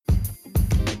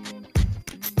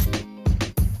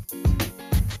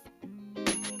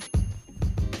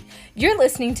You're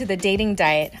listening to The Dating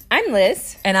Diet. I'm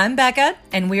Liz. And I'm Becca,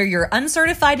 and we're your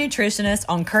uncertified nutritionists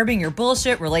on curbing your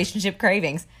bullshit relationship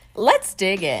cravings. Let's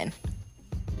dig in.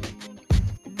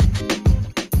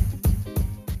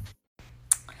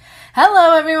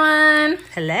 Hello, everyone.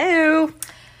 Hello.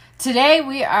 Today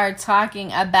we are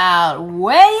talking about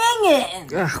weighing in.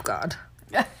 Oh, God.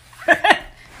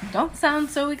 Don't sound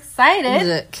so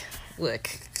excited. Look,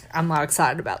 I'm not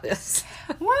excited about this.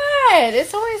 What?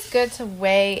 It's always good to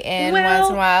weigh in once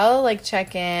in a while, like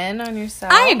check in on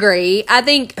yourself. I agree. I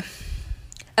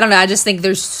don't know, I just think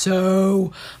there's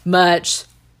so much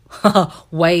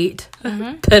weight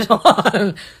put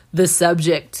on the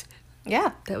subject.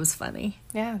 Yeah. That was funny.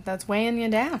 Yeah, that's weighing you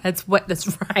down. That's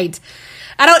right.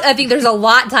 I think there's a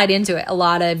lot tied into it. A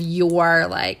lot of your,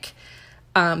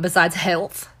 besides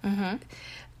health.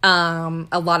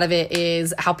 A lot of it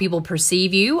is how people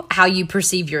perceive you, how you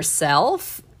perceive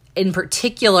yourself. In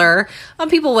particular,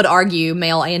 people would argue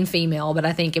male and female, but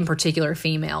I think in particular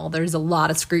female, there's a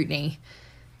lot of scrutiny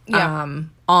on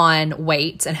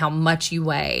weight and how much you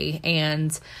weigh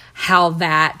and how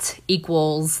that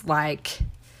equals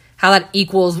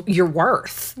your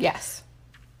worth. Yes.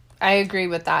 I agree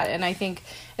with that. And I think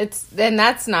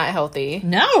that's not healthy.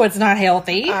 No, it's not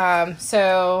healthy.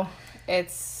 So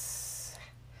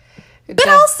but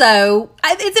also,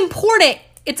 it's important.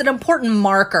 It's an important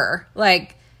marker.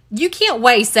 Like, you can't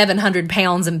weigh 700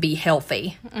 pounds and be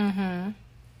healthy.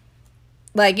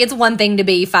 Like, it's one thing to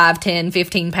be 5, 10,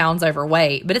 15 pounds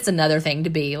overweight, but it's another thing to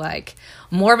be,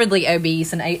 morbidly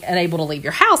obese and unable to leave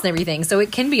your house and everything. So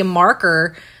it can be a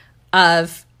marker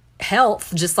of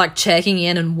health, just like checking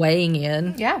in and weighing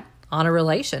in on a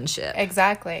relationship.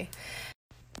 Exactly.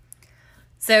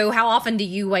 So how often do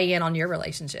you weigh in on your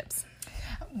relationships?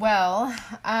 Well,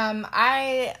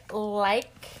 I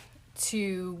like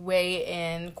to weigh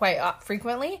in quite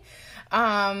frequently,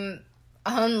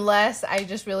 unless I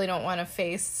just really don't want to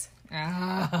face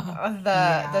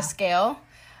the scale,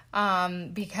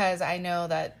 because I know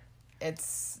that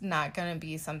it's not going to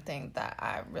be something that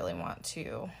I really want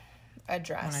to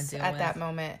address at that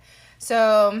moment.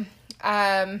 So,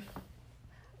 I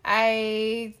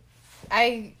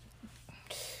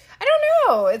don't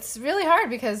know. It's really hard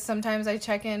because sometimes I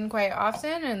check in quite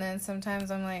often, and then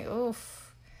sometimes I'm like,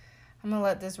 oof, I'm gonna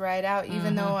let this ride out,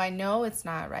 even though I know it's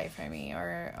not right for me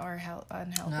or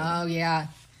unhealthy. Oh yeah,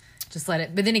 just let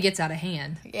it. But then it gets out of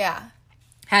hand. Yeah.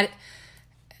 And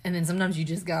then sometimes you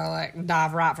just gotta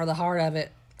dive right for the heart of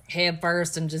it, head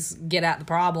first, and just get at the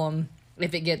problem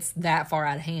if it gets that far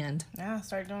out of hand. Yeah,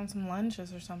 start doing some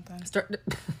lunges or something. Start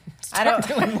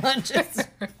doing lunges.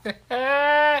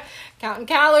 Counting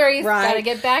calories. Right. Gotta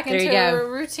get back into a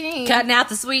routine. Cutting out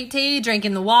the sweet tea,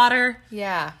 drinking the water.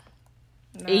 Yeah.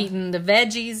 No. Eating the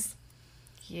veggies.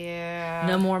 Yeah.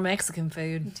 No more Mexican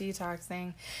food.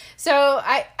 Detoxing. So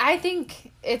I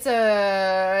think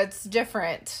it's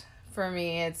different for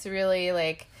me. It's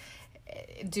really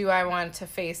do I want to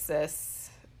face this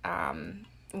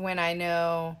when I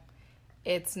know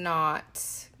it's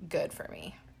not good for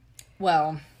me?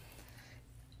 Well,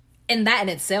 and that in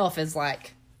itself is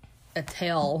like a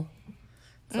tell.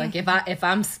 It's like if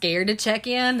I'm scared to check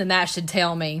in, then that should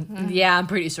tell me, yeah, I'm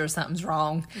pretty sure something's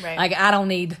wrong. Right. Like, I don't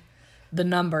need the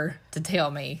number to tell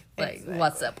me Exactly.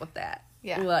 what's up with that.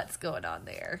 Yeah. What's going on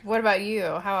there. What about you?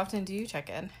 How often do you check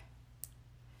in?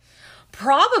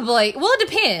 Probably. Well, it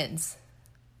depends.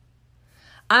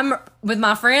 With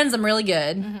my friends, I'm really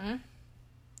good.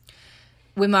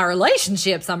 With my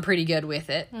relationships, I'm pretty good with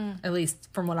it. At least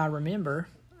from what I remember,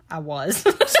 I was.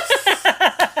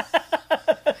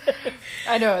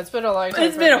 I know, it's been a long time.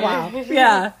 It's been a while.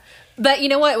 Yeah. But you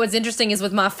know what? What's interesting is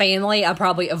with my family, I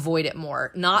probably avoid it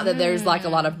more. Not that there's a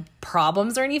lot of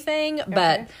problems or anything,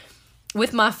 but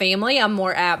with my family, I'm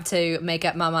more apt to make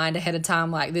up my mind ahead of time,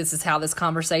 like, this is how this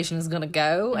conversation is going to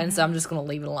go, and so I'm just going to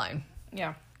leave it alone.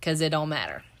 Yeah. Because it don't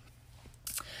matter.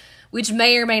 Which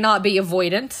may or may not be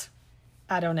avoidant.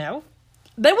 I don't know.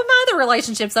 But with my other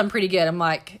relationships, I'm pretty good. I'm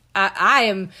like, I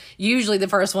am usually the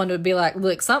first one to be like,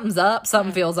 look, something's up.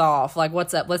 Something feels off. Like,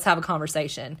 what's up? Let's have a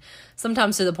conversation.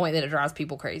 Sometimes to the point that it drives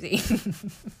people crazy.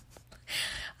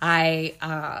 I'm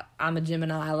a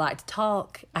Gemini. I like to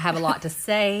talk. I have a lot to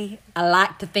say. I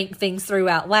like to think things through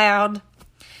out loud.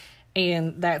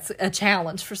 And that's a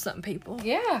challenge for some people.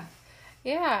 Yeah.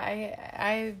 Yeah.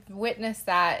 I witnessed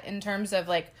that in terms of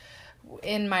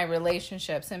in my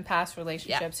relationships, in past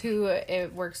relationships, who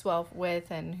it works well with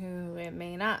and who it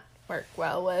may not work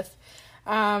well with.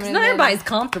 'Cause not everybody's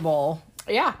comfortable.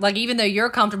 Yeah. Even though you're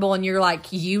comfortable and you're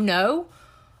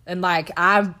And like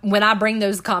when I bring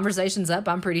those conversations up,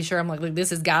 I'm pretty sure I'm like, look, this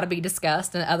has got to be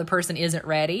discussed, and the other person isn't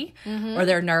ready or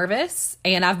they're nervous.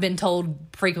 And I've been told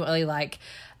frequently, like,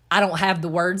 I don't have the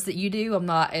words that you do. I'm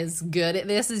not as good at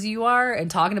this as you are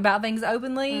and talking about things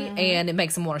openly, and it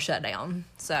makes them want to shut down.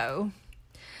 So,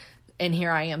 and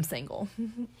here I am single.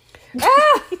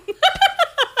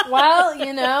 Well,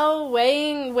 you know,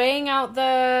 weighing out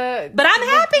but I'm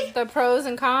happy. The pros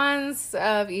and cons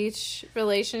of each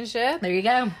relationship. There you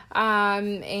go.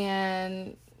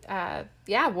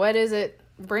 What is it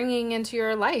bringing into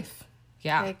your life?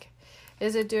 Yeah. Like,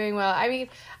 is it doing well? I mean,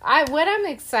 what I'm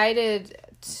excited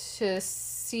to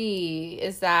see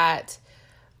is that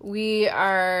we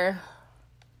are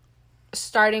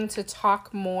starting to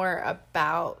talk more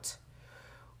about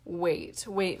weight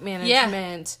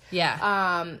management.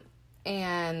 Yeah.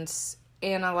 And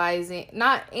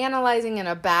not analyzing in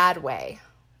a bad way,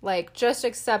 like just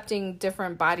accepting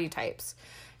different body types.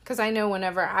 Because I know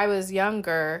whenever I was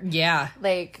younger,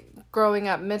 like growing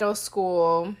up middle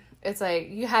school, it's like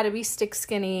you had to be stick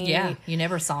skinny. Yeah, you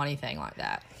never saw anything like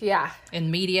that. Yeah. In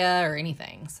media or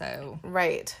anything, so.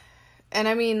 Right. And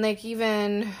I mean, like,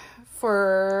 even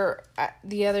for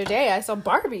the other day, I saw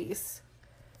Barbies.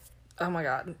 Oh my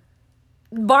God.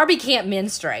 Barbie can't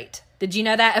menstruate. Did you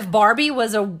know that? If Barbie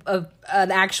was an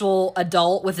actual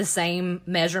adult with the same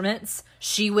measurements,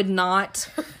 she would not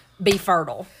be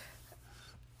fertile.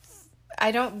 I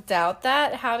don't doubt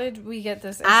that. How did we get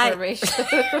this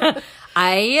information?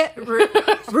 I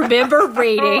remember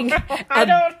reading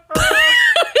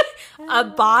a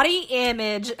body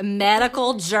image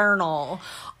medical journal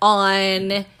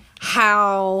on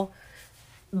how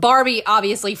Barbie,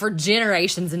 obviously, for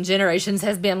generations and generations,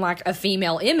 has been like a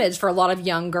female image for a lot of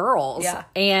young girls. Yeah.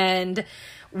 And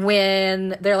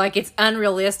when they're like, it's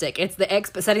unrealistic, it's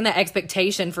the setting that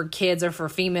expectation for kids or for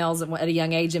females at a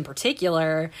young age in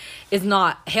particular is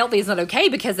not healthy. It's not okay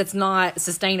because it's not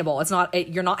sustainable. It's not,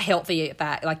 you're not healthy at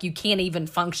that. Like, you can't even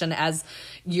function as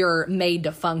you're made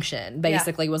to function,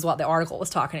 basically, was what the article was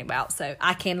talking about. So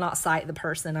I cannot cite the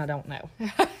person. I don't know.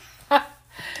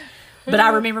 But I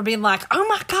remember being like, oh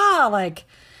my God, like,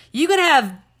 you could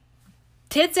have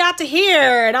tits out to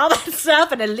here and all that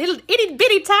stuff and a little itty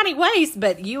bitty tiny waist,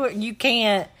 but you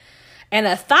can't, and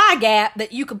a thigh gap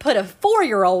that you could put a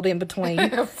 4-year-old in between. A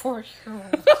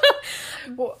 4-year-old.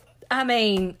 Well, I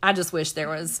mean, I just wish there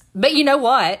was, but you know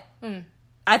what?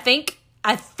 I think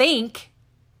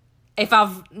if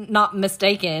I'm not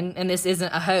mistaken, and this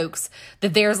isn't a hoax,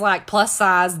 that there's like plus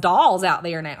size dolls out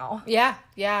there now. Yeah.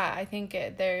 I think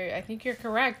you're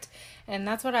correct, and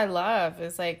that's what I love.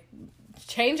 Is like,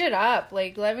 change it up.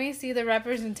 Like, let me see the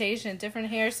representation,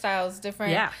 different hairstyles,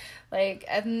 different like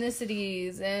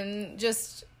ethnicities, and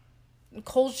just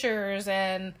cultures,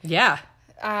 and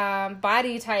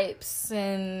body types,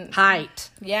 and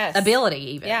height,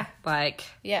 ability, even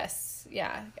yes.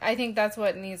 I think that's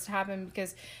what needs to happen,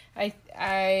 because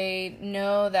I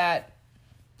know that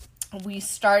we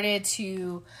started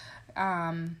to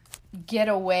get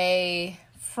away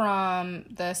from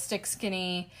the stick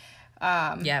skinny,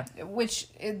 which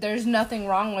there's nothing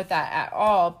wrong with that at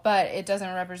all, but it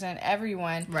doesn't represent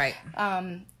everyone. Right.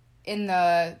 In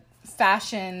the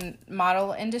fashion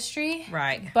model industry.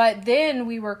 Right. But then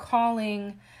we were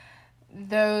calling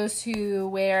those who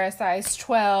wear a size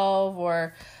 12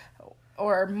 or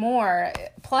more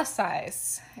plus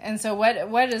size. And so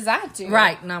what does that do?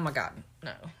 Right. Oh my God.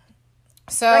 No.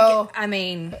 So, like, I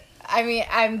mean,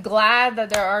 I'm glad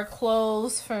that there are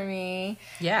clothes for me.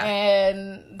 Yeah.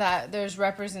 And that there's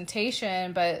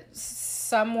representation, but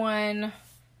someone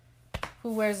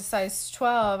who wears a size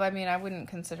 12, I mean, I wouldn't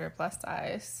consider plus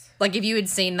size. Like, if you had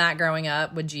seen that growing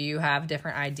up, would you have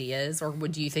different ideas, or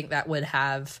would you think that would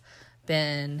have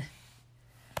been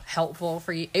helpful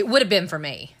for you? It would have been for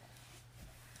me.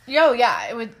 Yo, yeah,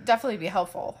 it would definitely be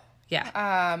helpful.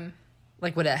 Yeah.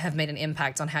 Like, would it have made an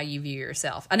impact on how you view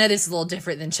yourself? I know this is a little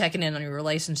different than checking in on your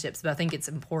relationships, but I think it's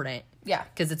important. Yeah.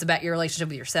 Because it's about your relationship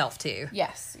with yourself, too.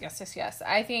 Yes.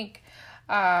 I think...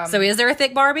 so is there a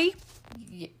thick Barbie?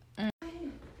 Yeah.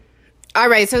 All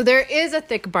right, so there is a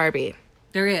thick Barbie.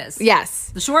 There is.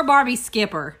 Yes. The short Barbie,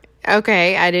 Skipper.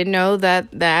 Okay, I didn't know that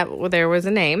there was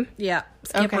a name. Yeah,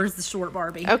 Skipper's the short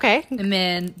Barbie. Okay. And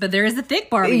then, but there is a thick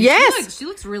Barbie. Yes. She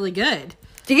looks really good.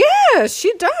 Yeah,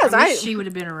 she does. I wish she would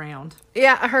have been around.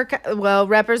 Yeah,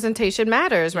 representation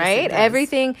matters, right? Yes,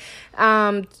 everything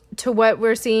to what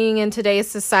we're seeing in today's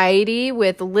society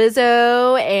with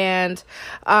Lizzo and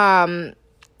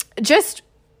just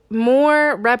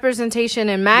more representation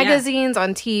in magazines,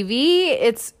 on TV.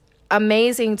 It's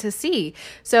amazing to see.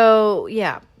 So,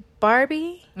 yeah,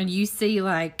 Barbie. And you see,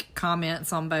 like,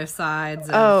 comments on both sides.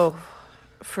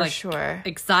 For sure.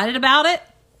 Excited about it.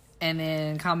 And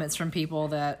then comments from people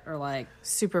that are like...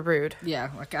 super rude.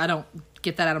 Yeah, like, I don't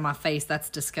get that out of my face.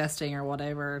 That's disgusting or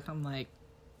whatever. I'm like,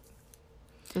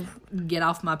 get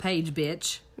off my page,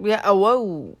 bitch. Yeah,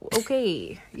 whoa.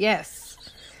 Okay. Yes.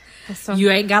 You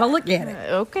ain't got to look at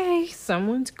it. Okay,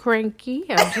 someone's cranky.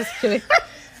 I'm just kidding.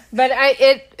 But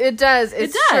it does.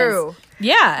 It's true.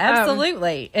 Yeah,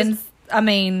 absolutely. And, I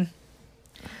mean...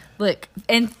 Look,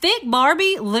 and thick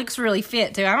Barbie looks really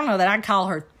fit, too. I don't know that I'd call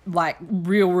her, like,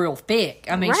 real thick.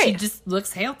 I mean, she just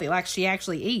looks healthy, like she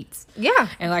actually eats. Yeah.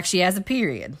 And like she has a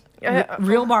period.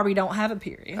 Real Barbie don't have a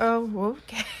period. Oh,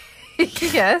 okay.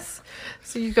 Yes.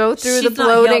 So you go through the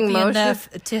bloating motion. Enough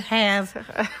to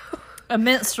have a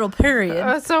menstrual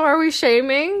period. So are we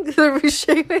shaming? Are we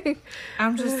shaming?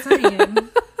 I'm just saying.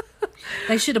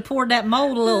 They should have poured that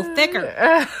mold a little thicker.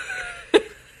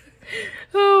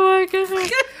 Oh, my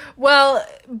goodness. Well,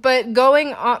 but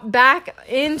going back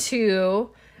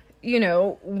into,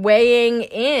 weighing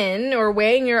in or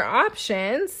weighing your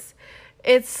options,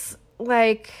 it's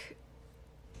like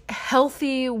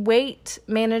healthy weight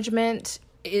management.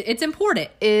 It's important.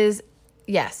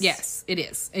 Yes, it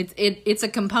is. It's a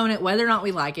component, whether or not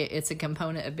we like it. It's a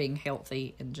component of being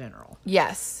healthy in general.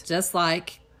 Yes, just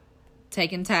like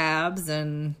taking tabs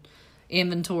and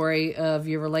inventory of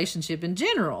your relationship in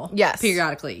general. Yes,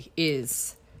 periodically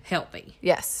is healthy.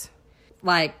 Yes,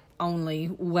 like only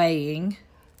weighing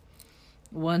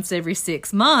once every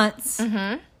 6 months.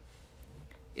 Mm-hmm.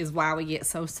 Is why we get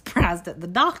so surprised at the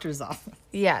doctor's office.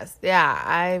 Yes. Yeah,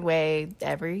 I weigh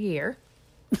every year.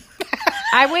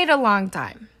 I wait a long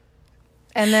time.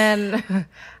 And then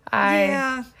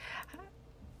Yeah.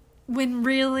 When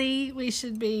really we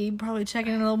should be probably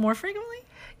checking it a little more frequently.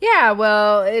 Yeah,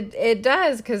 well, it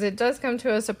does, because it does come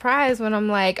to a surprise when I'm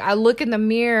like, I look in the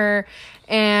mirror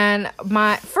and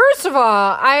first of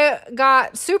all, I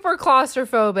got super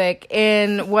claustrophobic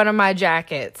in one of my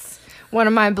jackets. One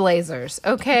of my blazers.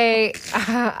 Okay.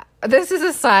 This is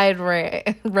a side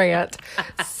rant.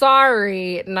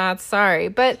 Sorry, not sorry.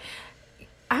 But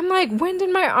I'm like, when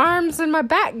did my arms and my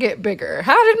back get bigger?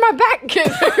 How did my back get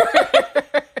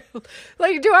bigger?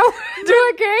 Like, do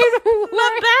I gain?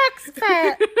 My back's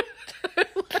fat.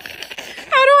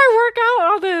 How do I work out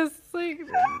all this? Like,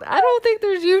 I don't think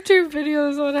there's YouTube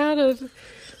videos on how to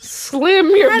slim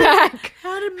your back.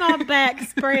 How did my back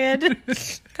spread?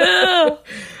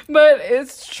 But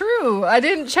it's true. I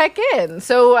didn't check in,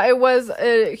 so it was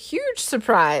a huge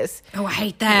surprise. Oh, I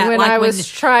hate that. When I was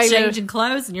trying changing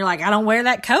clothes, and you're like, I don't wear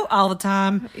that coat all the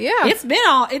time. Yeah, it's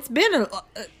been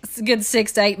a good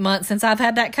 6 to 8 months since I've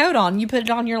had that coat on. You put it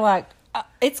on, you're like,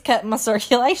 it's cutting my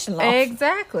circulation off.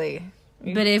 Exactly.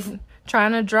 But if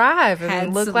trying to drive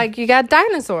and look like you got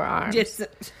dinosaur arms. Just,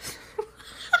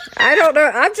 I don't know.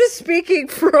 I'm just speaking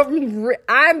from.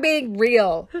 I'm being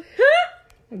real.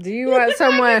 Do you want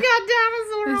someone?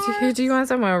 Do you want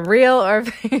someone real or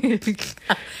fake?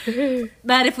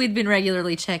 But if we'd been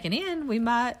regularly checking in, we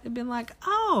might have been like,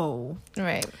 "Oh,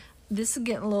 right, this is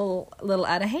getting a little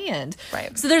out of hand."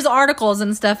 Right. So there's articles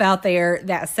and stuff out there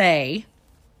that say,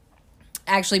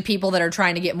 actually, people that are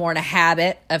trying to get more in a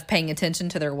habit of paying attention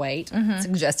to their weight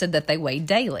suggested that they weigh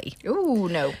daily. Ooh,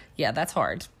 no. Yeah, that's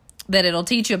hard. That it'll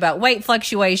teach you about weight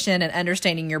fluctuation and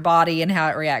understanding your body and how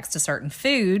it reacts to certain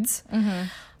foods.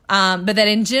 But that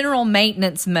in general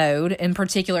maintenance mode, in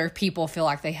particular, if people feel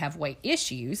like they have weight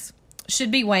issues,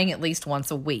 should be weighing at least once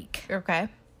a week. Okay.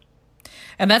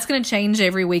 And that's going to change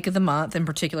every week of the month, in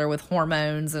particular with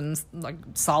hormones and like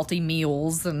salty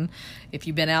meals. And if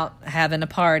you've been out having a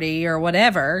party or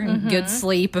whatever, and good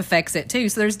sleep affects it too.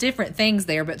 So there's different things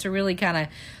there, but to really kind of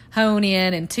hone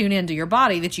in and tune into your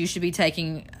body, that you should be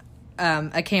taking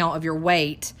account of your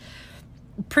weight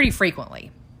pretty frequently.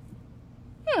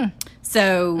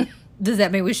 So does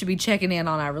that mean we should be checking in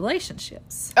on our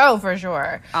relationships? Oh, for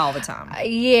sure. All the time.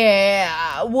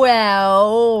 Yeah.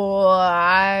 Well,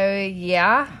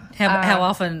 yeah. How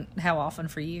often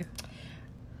for you?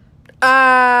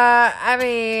 I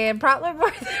mean, probably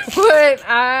more than what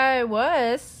I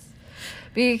was,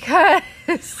 because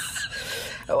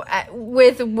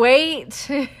with weight,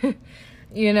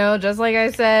 just like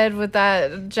I said, with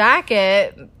that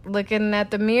jacket, looking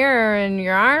at the mirror and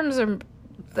your arms are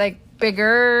like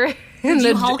bigger in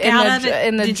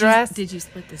the dress. Did you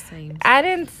split the seams? I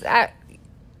didn't.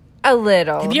 A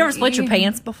little. Have you ever split your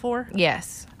pants before?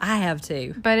 Yes. I have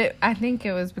too. But I think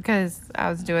it was because I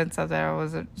was doing something I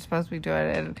wasn't supposed to be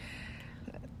doing, and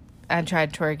I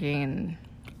tried twerking, and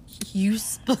you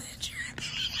split your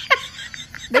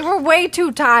pants. They were way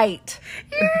too tight.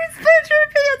 You split your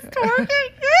pants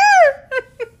twerking?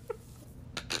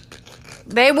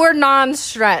 They were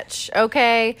non-stretch,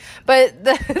 okay? But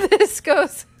this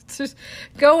goes to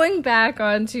going back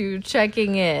onto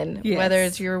checking in, yes. whether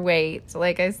it's your weight,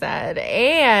 like I said,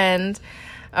 and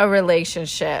a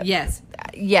relationship. Yes.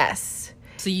 Yes.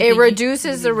 So it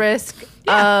reduces the risk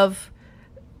of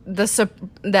the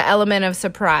element of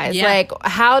surprise. Yeah. Like,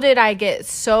 how did I get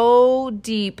so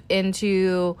deep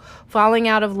into falling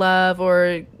out of love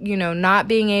or, not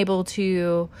being able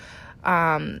to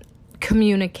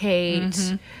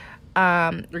communicate,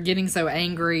 or getting so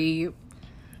angry,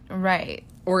 right,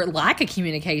 or lack of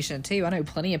communication too. I know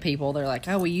plenty of people, they're like,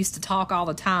 oh, we used to talk all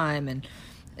the time, and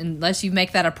unless you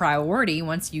make that a priority,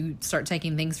 once you start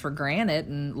taking things for granted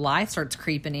and life starts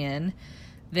creeping in,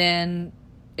 then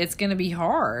it's going to be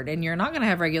hard, and you're not going to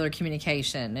have regular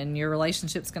communication, and your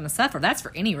relationship's going to suffer. That's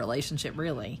for any relationship,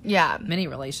 really. Yeah. Many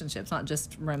relationships, not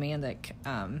just romantic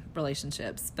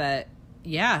relationships, but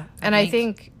yeah. I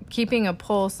think keeping a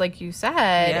pulse, like you said,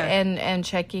 and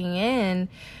checking in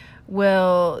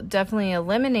will definitely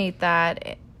eliminate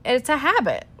that. It's a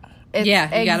habit. You got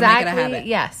to make it a habit.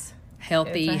 Yes.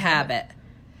 Healthy habit.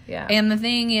 Yeah. And the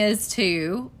thing is,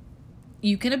 too,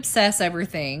 you can obsess over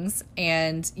things,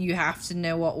 and you have to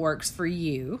know what works for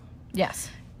you. Yes.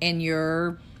 In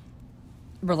your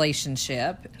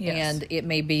relationship. Yes. And it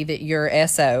may be that your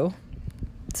SO,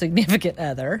 significant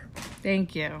other.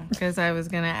 Thank you, because I was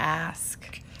going to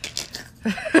ask.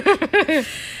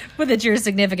 But that your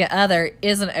significant other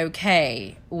isn't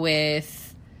okay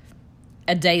with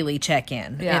a daily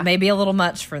check-in. Yeah. It may be a little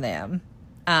much for them.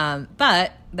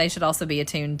 But they should also be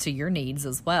attuned to your needs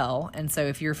as well. And so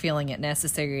if you're feeling it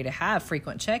necessary to have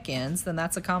frequent check-ins, then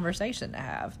that's a conversation to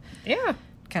have. Yeah.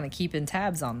 Kind of keeping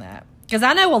tabs on that. Because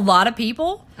I know a lot of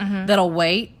people that'll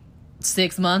wait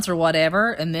 6 months or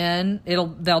whatever, and then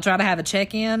they'll try to have a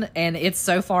check-in, and it's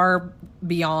so far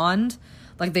beyond,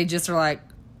 like they just are like,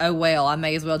 oh well, I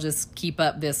may as well just keep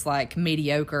up this like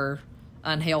mediocre,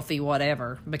 unhealthy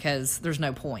whatever, because there's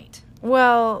no point.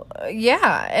 Well,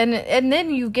 yeah, and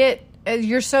then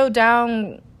you're so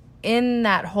down in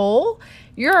that hole,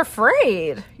 you're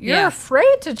afraid. You're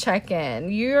afraid to check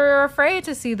in. You're afraid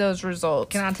to see those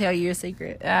results. Can I tell you a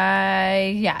secret?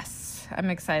 Yes. I'm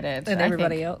excited. And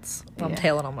everybody else. I'm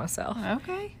telling on myself.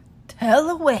 Okay.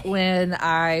 Tell away. When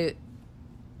I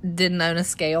didn't own a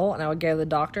scale and I would go to the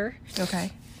doctor.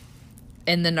 Okay.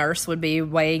 And the nurse would be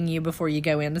weighing you before you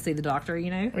go in to see the doctor,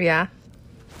 Yeah.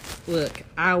 Look,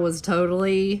 I was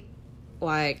totally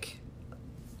like,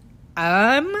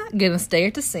 I'm going to stare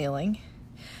at the ceiling.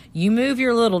 You move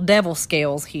your little devil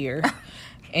scales here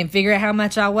and figure out how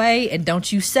much I weigh, and don't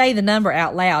you say the number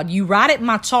out loud. You write it in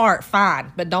my chart,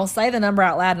 fine, but don't say the number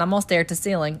out loud, and I'm going to stare at the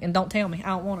ceiling, and don't tell me. I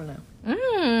don't want to know.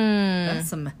 That's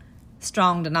some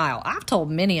strong denial. I've told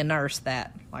many a nurse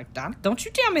that. Like, don't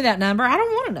you tell me that number. I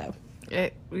don't want to know.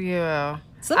 Yeah.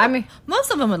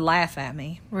 Most of them would laugh at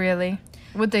me. Really?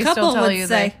 Would they still tell you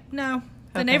say, no,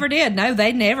 they never did. No,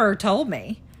 they never told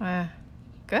me.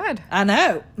 Good. I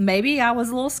know. Maybe I was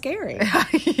a little scary.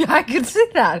 I could see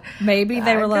that. Maybe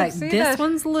they were like, this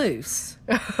one's loose.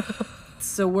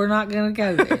 So we're not going to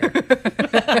go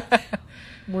there.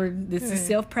 This is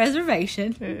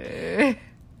self-preservation.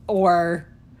 Or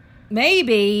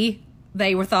maybe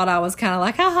they thought I was kind of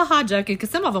like, ha ha ha, joking. Because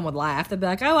some of them would laugh. They'd be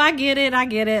like, oh, I get it.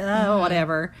 Oh,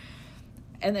 whatever.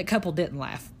 And the couple didn't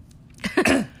laugh.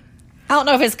 I don't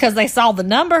know if it's because they saw the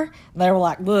number. They were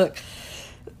like, look,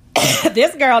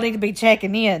 this girl needs to be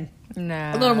checking in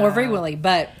a little more frequently.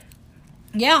 But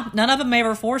yeah, none of them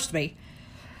ever forced me.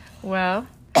 Well,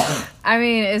 I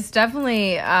mean, it's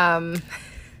definitely I'm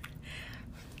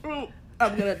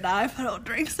gonna die if I don't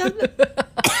drink something.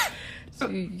 So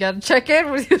you gotta check in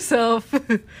with yourself.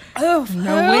 No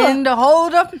wind to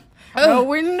hold them. No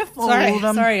wind to fold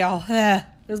them. Sorry, y'all. It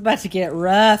was about to get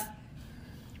rough.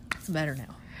 It's better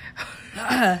now.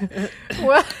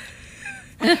 Well,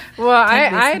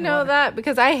 I know that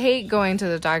because I hate going to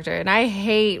the doctor, and I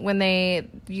hate when they,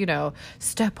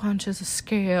 step onto the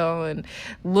scale and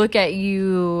look at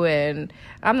you, and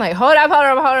I'm like, hold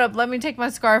up, let me take my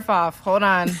scarf off. Hold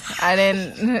on. I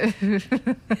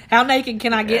didn't. How naked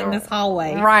can I get in this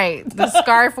hallway? Right. The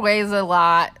scarf weighs a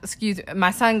lot. Excuse me.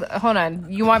 Hold on.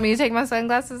 You want me to take my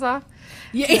sunglasses off?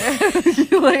 Yeah.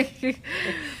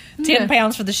 10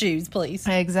 pounds for the shoes, please.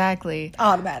 Exactly.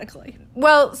 Automatically.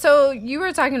 Well, so you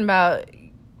were talking about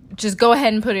just go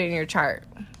ahead and put it in your chart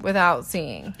without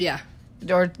seeing. Yeah.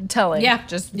 Or telling. Yeah.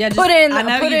 Just put in. I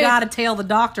know you got to tell the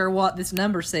doctor what this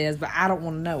number says, but I don't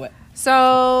want to know it.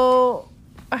 So,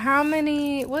 how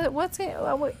many, what's it?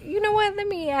 You know what? Let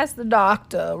me ask the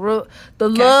doctor, the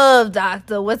love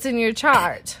doctor, what's in your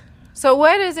chart? So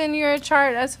what is in your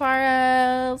chart as far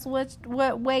as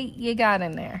what weight you got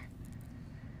in there?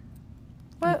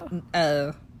 What?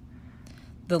 The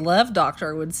love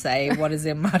doctor would say, what is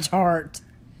in my chart?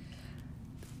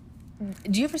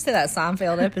 Do you ever see that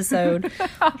Seinfeld episode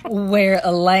where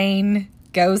Elaine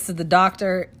goes to the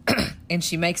doctor and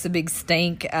she makes a big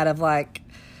stink out of like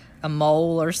a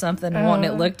mole or something,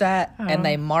 wanting it looked at, and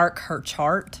they mark her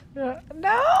chart? No.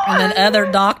 And then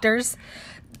other doctors,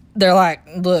 they're like,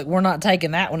 look, we're not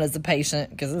taking that one as a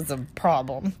patient because it's a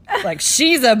problem. Like,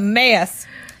 she's a mess.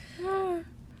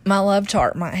 My love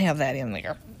chart might have that in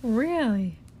there.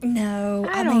 Really? No,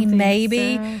 I don't mean, think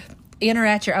maybe so. enter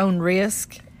at your own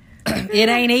risk. It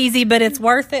ain't easy, but it's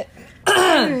worth it.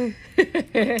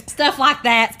 Stuff like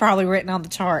that's probably written on the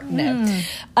chart. No.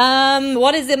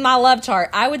 What is in my love chart?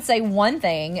 I would say one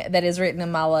thing that is written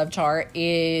in my love chart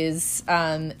is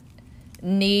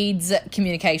needs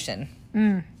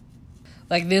communication.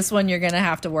 Like this one, you're going to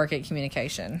have to work at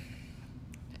communication.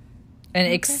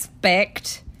 And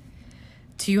expect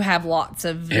to have lots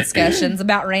of discussions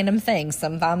about random things.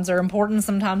 Sometimes they're important,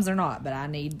 sometimes they're not. But I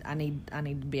need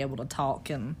to be able to talk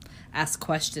and ask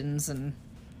questions and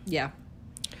yeah.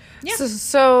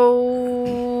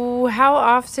 So how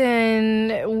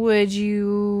often would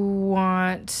you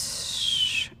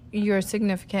want your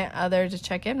significant other to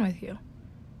check in with you?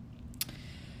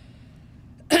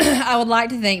 I would like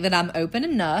to think that I'm open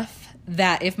enough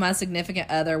that if my significant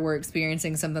other were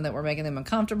experiencing something that were making them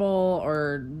uncomfortable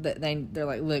or that they're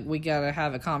like, look, we got to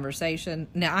have a conversation.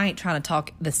 Now, I ain't trying to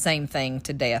talk the same thing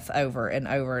to death over and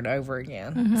over and over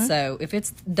again. So if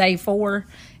it's day 4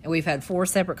 and we've had 4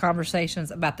 separate conversations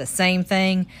about the same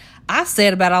thing, I've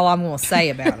said about all I'm going to say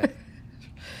about it.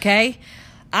 Okay?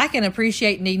 I can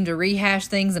appreciate needing to rehash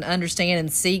things and understand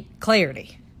and seek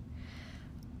clarity.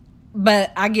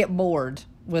 But I get bored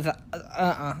with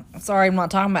sorry, I'm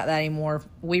not talking about that anymore.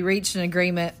 We reached an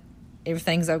agreement.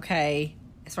 Everything's okay.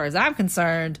 As far as I'm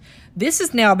concerned, this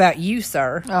is now about you,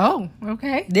 sir. Oh,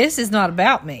 okay. This is not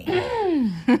about me.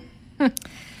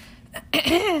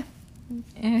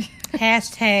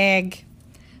 Hashtag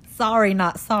sorry,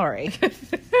 not sorry.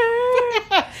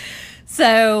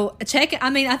 So check. I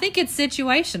mean, I think it's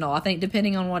situational. I think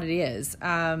depending on what it is.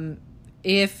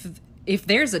 If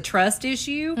there's a trust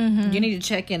issue, you need to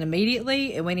check in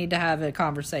immediately, and we need to have a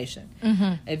conversation.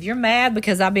 If you're mad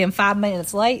because I've been 5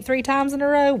 minutes late 3 times in a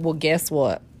row, well, guess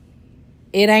what?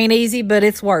 It ain't easy, but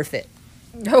it's worth it.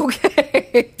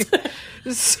 Okay.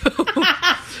 So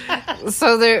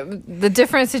the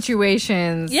different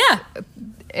situations. Yeah.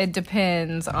 It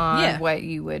depends on what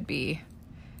you would be.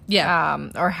 Yeah.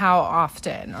 Or how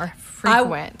often or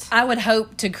frequent. I would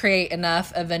hope to create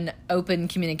enough of an open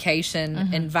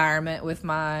communication environment with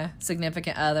my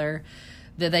significant other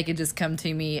that they could just come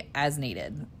to me as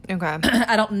needed. Okay.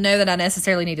 I don't know that I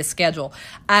necessarily need a schedule.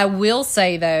 I will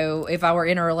say, though, if I were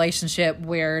in a relationship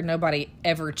where nobody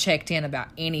ever checked in about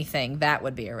anything, that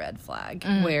would be a red flag.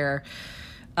 Where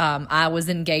I was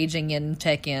engaging in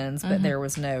check-ins, but there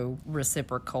was no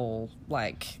reciprocal,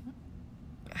 like,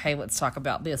 hey, let's talk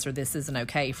about this, or this isn't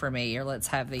okay for me, or let's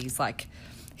have these like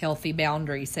healthy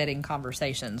boundary setting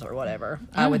conversations or whatever.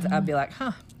 I'd be like,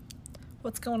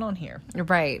 what's going on here?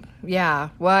 Right. Yeah.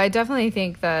 Well, I definitely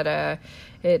think that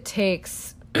it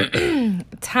takes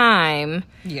time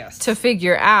to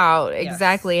figure out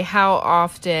exactly how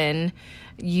often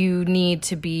you need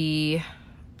to be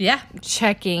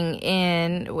checking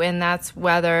in, and that's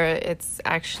whether it's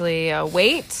actually a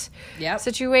weight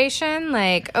situation.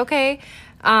 Like, okay,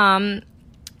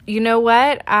 you know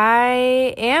what?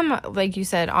 I am, like you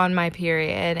said, on my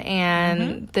period,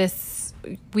 and this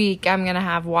week I'm gonna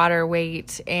have water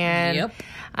weight, and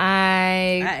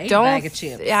I don't bag of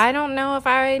chips. I don't know if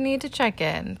I need to check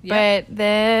in, but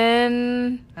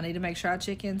then I need to make sure I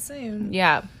check in soon.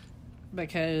 Yeah,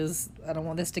 because I don't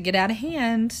want this to get out of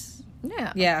hand.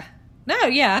 Yeah. No,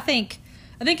 I think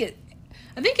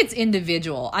it's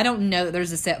individual. I don't know that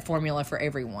there's a set formula for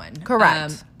everyone.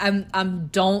 Correct. I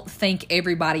don't think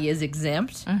everybody is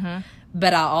exempt,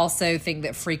 but I also think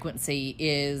that frequency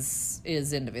is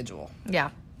individual. Yeah.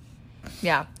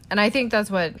 And I think that's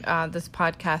what this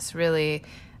podcast really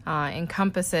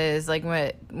encompasses. Like,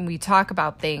 when we talk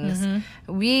about things,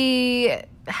 we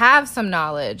have some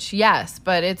knowledge, yes,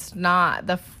 but it's not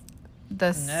the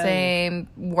same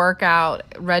workout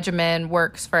regimen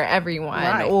works for everyone.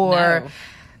 Right.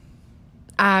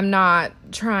 I'm not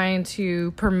trying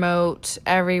to promote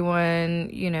everyone,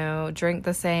 drink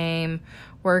the same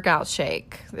workout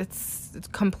shake. It's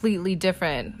completely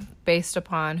different based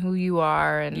upon who you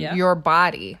are and your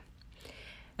body.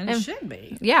 And it should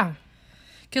be. Yeah.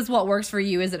 Because what works for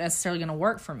you isn't necessarily going to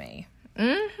work for me.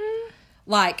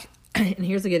 Like, and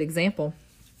here's a good example.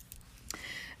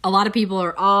 A lot of people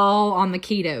are all on the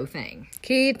keto thing.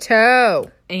 Keto.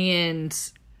 And,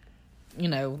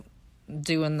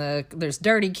 there's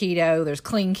dirty keto, there's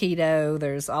clean keto,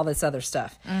 there's all this other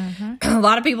stuff. A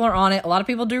lot of people are on it. A lot of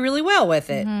people do really well with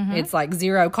it. It's like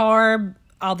 0 carb,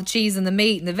 all the cheese and the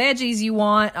meat and the veggies you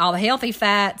want, all the healthy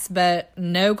fats, but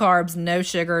no carbs, no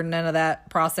sugar, none of that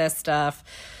processed stuff,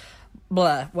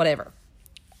 blah, whatever.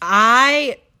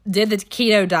 I did the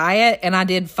keto diet and I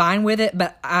did fine with it,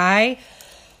 but I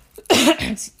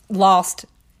lost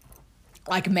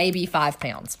like maybe 5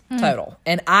 pounds total.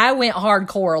 And I went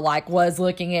hardcore, like was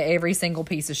looking at every single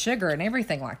piece of sugar and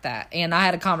everything like that. And I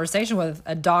had a conversation with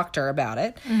a doctor about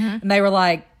it. And they were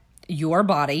like, your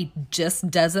body just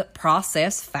doesn't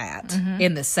process fat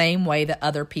in the same way that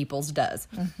other people's does.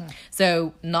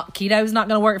 So keto's not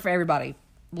going to work for everybody.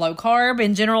 Low carb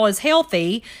in general is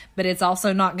healthy, but it's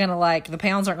also not going to the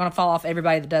pounds aren't going to fall off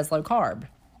everybody that does low carb.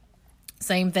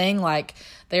 Same thing, like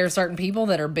there are certain people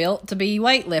that are built to be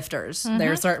weightlifters.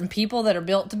 There are certain people that are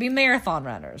built to be marathon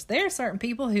runners. There are certain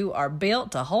people who are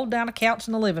built to hold down a couch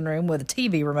in the living room with a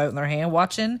TV remote in their hand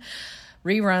watching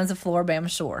reruns of Floribama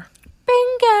Shore.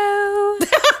 Bingo!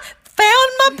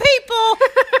 Found my people!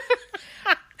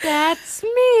 That's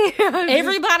me.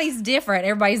 Everybody's different.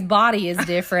 Everybody's body is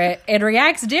different and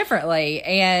reacts differently.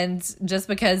 And just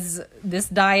because this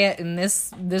diet and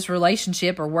this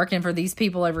relationship are working for these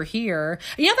people over here,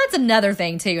 that's another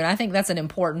thing too. And I think that's an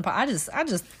important part. I just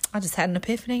had an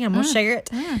epiphany. I'm gonna share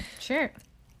it. Sure.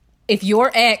 If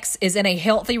your ex is in a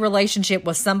healthy relationship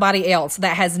with somebody else,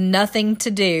 that has nothing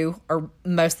to do, or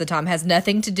most of the time has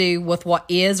nothing to do with what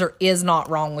is or is not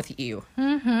wrong with you.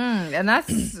 And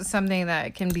that's something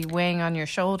that can be weighing on your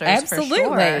shoulders.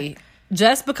 Absolutely. For sure.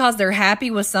 Just because they're happy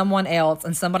with someone else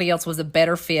and somebody else was a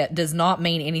better fit does not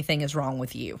mean anything is wrong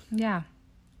with you. Yeah.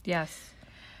 Yes.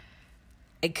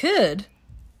 It could.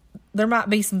 There might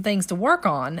be some things to work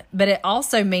on, but it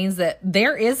also means that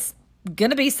there is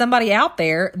going to be somebody out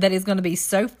there that is going to be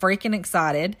so freaking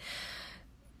excited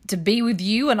to be with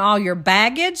you and all your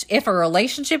baggage. If a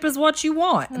relationship is what you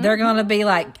want, they're going to be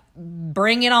like,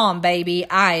 bring it on, baby.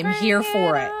 I am here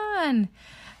for it.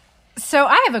 So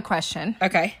I have a question.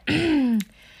 Okay.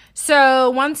 So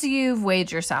once you've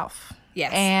weighed yourself,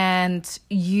 yes, and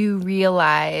you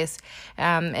realize,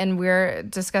 and we're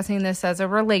discussing this as a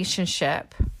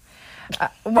relationship.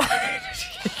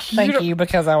 Thank you,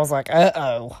 because I was like,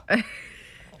 uh-oh.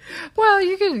 Well,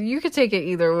 you could take it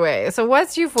either way. So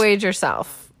once you've weighed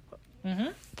yourself,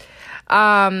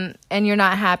 and you're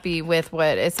not happy with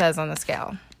what it says on the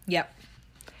scale. Yep.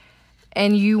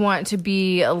 And you want to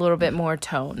be a little bit more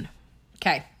tone.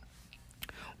 Okay.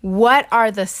 What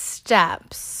are the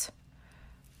steps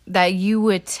that you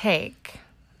would take?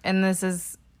 And this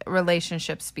is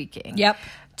relationship speaking. Yep.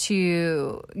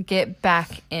 To get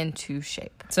back into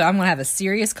shape. So I'm going to have a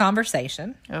serious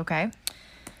conversation. Okay.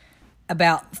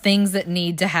 About things that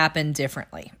need to happen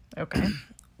differently. Okay.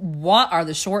 What are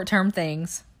the short-term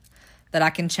things that I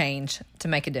can change to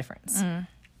make a difference?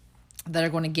 That are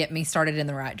going to get me started in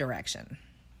the right direction?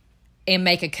 And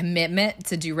make a commitment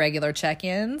to do regular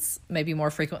check-ins, maybe more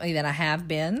frequently than I have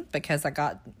been, because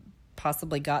I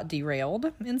possibly got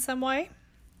derailed in some way.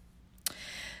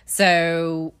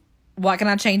 So what can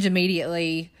I change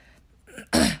immediately?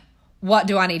 What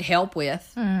do I need help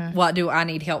with? What do I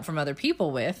need help from other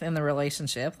people with in the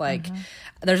relationship? Like,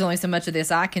 there's only so much of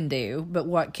this I can do, but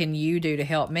what can you do to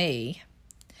help me?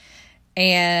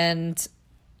 And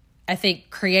I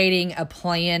think creating a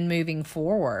plan moving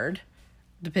forward,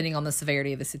 depending on the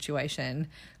severity of the situation,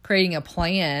 creating a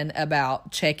plan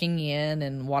about checking in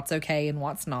and what's okay and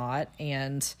what's not,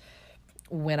 and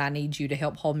when I need you to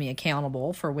help hold me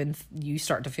accountable for when you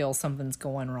start to feel something's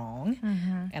going wrong.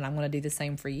 And I'm going to do the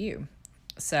same for you.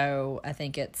 So I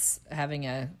think it's having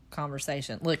a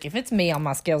conversation. Look, if it's me on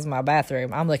my scales in my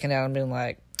bathroom, I'm looking at them being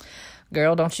like,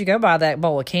 girl, don't you go buy that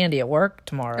bowl of candy at work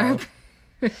tomorrow.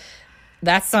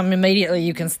 That's something immediately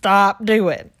you can stop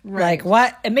doing. Right. Like,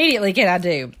 what immediately can I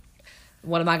do?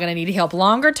 What am I going to need help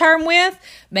longer term with?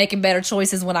 Making better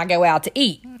choices when I go out to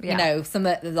eat. Yeah. Some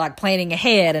of that, like planning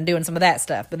ahead and doing some of that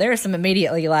stuff. But there's some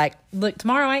immediately like, look,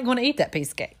 tomorrow I ain't going to eat that piece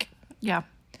of cake. Yeah.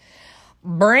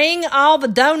 Bring all the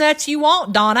donuts you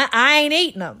want, Donna. I ain't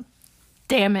eating them.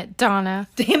 Damn it, Donna.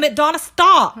 Damn it, Donna,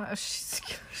 stop.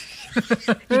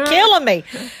 You're killing me.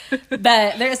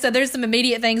 But there's some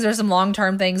immediate things. There's some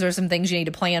long-term things. There's some things you need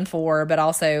to plan for. But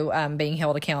also being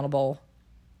held accountable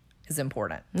is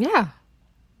important. Yeah.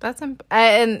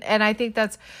 And I think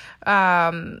that's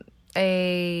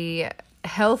a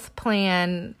health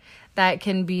plan that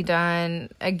can be done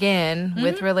again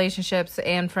with relationships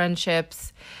and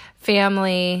friendships,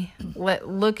 family.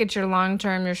 Look at your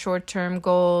long-term, your short-term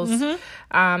goals.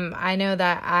 I know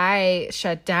that I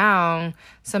shut down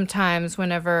sometimes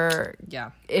whenever,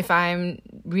 if I'm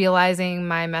realizing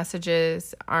my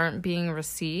messages aren't being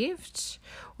received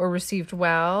or received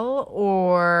well,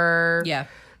 or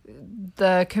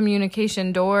the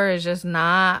communication door is just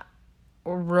not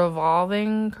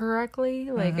revolving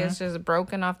correctly, like it's just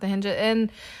broken off the hinges,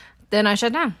 and then I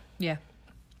shut down.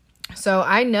 So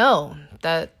I know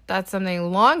that that's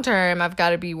something long term I've got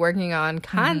to be working on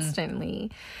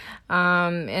constantly.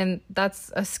 And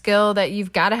that's a skill that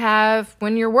you've got to have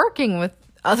when you're working with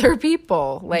other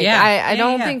people. Like I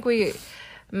don't think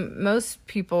most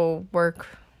people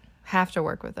have to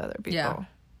work with other people. I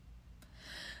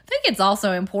think it's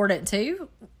also important too,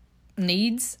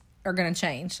 needs are going to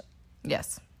change.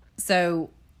 Yes. So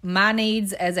my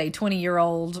needs as a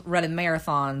 20-year-old running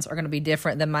marathons are going to be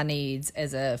different than my needs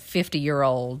as a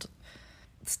 50-year-old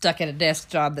stuck at a desk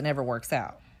job that never works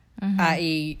out.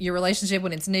 I.e., your relationship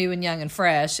when it's new and young and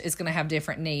fresh is going to have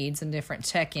different needs and different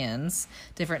check-ins,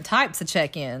 different types of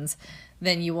check-ins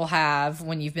than you will have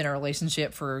when you've been in a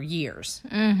relationship for years.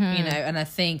 And I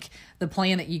think the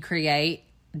plan that you create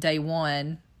day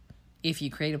one, if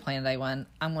you create a plan day one,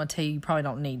 I'm going to tell you probably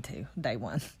don't need to day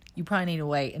one. You probably need to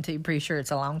wait until you're pretty sure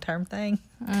it's a long-term thing.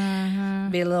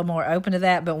 Be a little more open to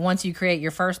that. But once you create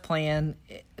your first plan,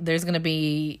 there's going to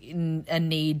be a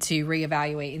need to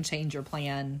reevaluate and change your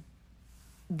plan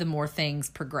the more things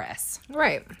progress.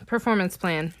 Right. Performance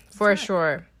plan, for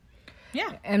sure.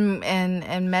 Yeah.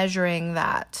 And measuring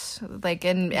that. Like,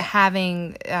 and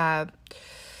having, I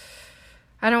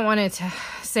don't want it to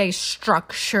say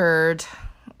structured,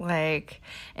 like,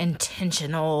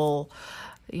 intentional,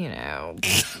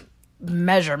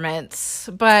 measurements,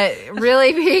 but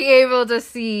really being able to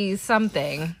see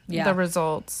something, the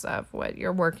results of what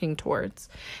you're working towards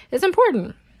is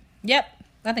important. Yep,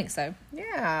 I think so.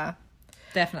 Yeah.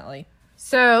 Definitely.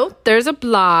 So there's a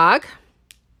blog,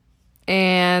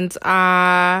 and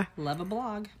love a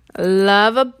blog.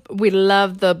 We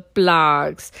love the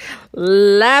blogs.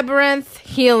 Labyrinth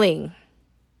Healing.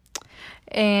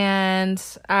 And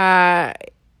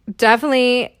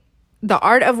definitely the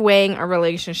art of weighing a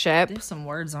relationship. There's some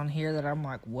words on here that I'm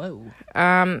like, whoa.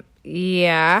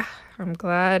 Yeah, I'm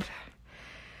glad.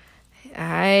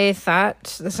 I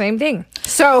thought the same thing.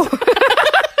 So,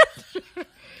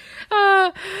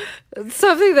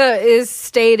 something that is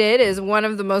stated is one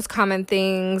of the most common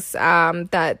things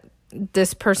that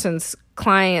this person's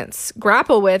clients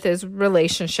grapple with is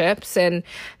relationships, and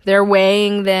they're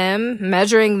weighing them,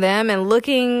 measuring them, and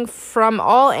looking from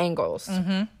all angles.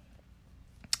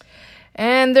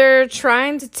 And they're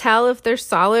trying to tell if they're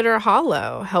solid or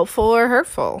hollow, helpful or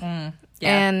hurtful.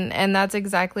 And that's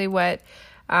exactly what,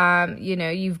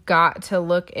 you've got to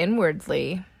look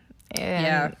inwardly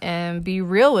and be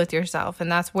real with yourself.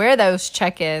 And that's where those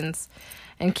check-ins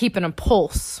and keeping a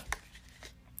pulse.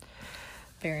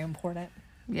 Very important.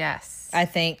 Yes. I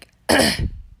think, and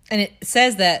it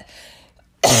says that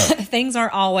things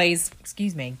aren't always,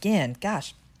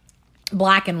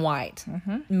 black and white.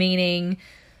 Meaning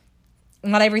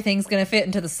not everything's going to fit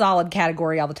into the solid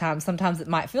category all the time. Sometimes it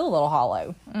might feel a little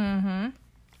hollow.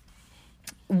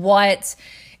 What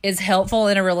is helpful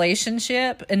in a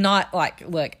relationship, and not like,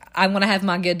 look, I'm going to have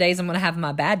my good days, I'm going to have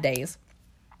my bad days.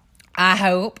 I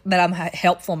hope that I'm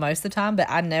helpful most of the time, but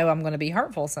I know I'm going to be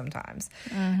hurtful sometimes.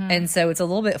 And so it's a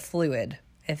little bit fluid,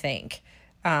 I think.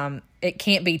 It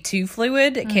can't be too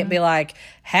fluid. It can't be like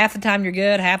half the time you're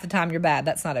good, half the time you're bad.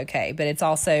 That's not okay. But it's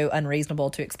also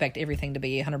unreasonable to expect everything to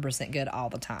be 100% good all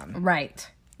the time. Right.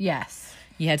 Yes.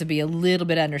 You have to be a little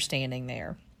bit understanding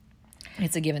there.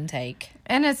 It's a give and take.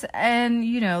 And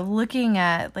looking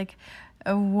at like,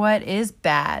 what is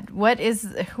bad?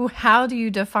 How do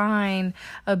you define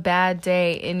a bad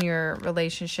day in your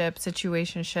relationship,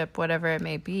 situationship, whatever it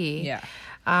may be? Yeah.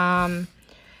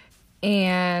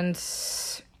 And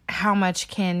how much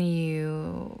can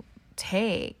you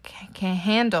take, can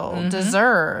handle,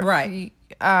 deserve? Right.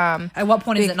 At what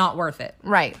point is it not worth it?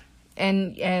 Right.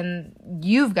 And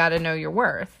you've got to know your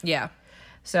worth. Yeah.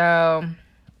 So,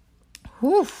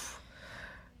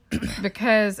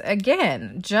 because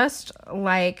again, just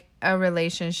like a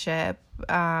relationship,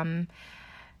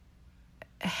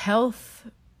 health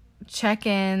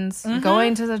check-ins,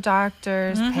 going to the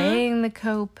doctors, paying the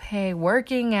copay,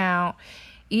 working out,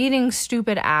 eating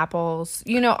stupid apples,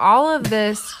 all of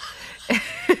this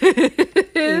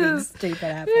eating stupid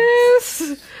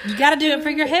apples. You got to do it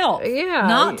for your health. Yeah.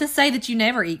 Not to say that you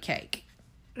never eat cake.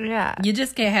 Yeah. You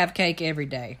just can't have cake every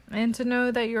day. And to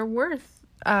know that you're worth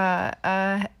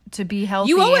to be healthy.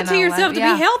 You owe it to yourself to be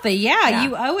healthy. Yeah,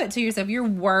 you owe it to yourself. You're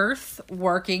worth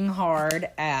working hard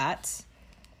at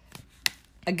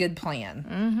a good plan.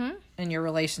 Mm-hmm. And your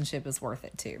relationship is worth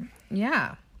it too.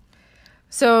 Yeah.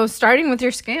 So starting with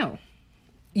your scale.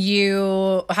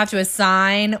 You have to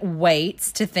assign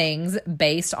weights to things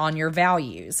based on your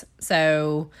values.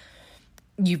 So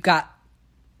you've got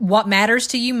what matters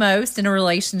to you most in a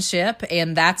relationship,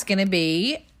 and that's going to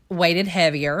be weighted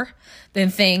heavier than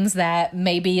things that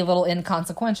may be a little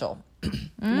inconsequential.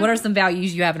 What are some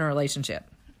values you have in a relationship?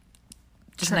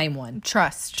 Just name one.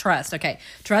 Trust. Okay.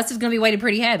 Trust is going to be weighted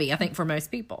pretty heavy, I think, for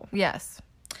most people. Yes.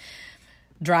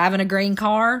 Driving a green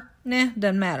car? Nah,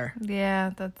 doesn't matter.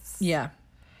 Yeah, that's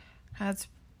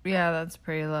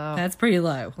pretty low. That's pretty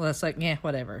low. Well, it's like, yeah,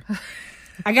 whatever.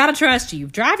 I gotta trust you.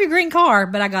 Drive your green car,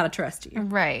 but I gotta trust you.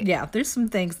 Right. Yeah, there's some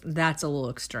things that's a little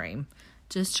extreme.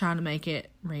 Just trying to make it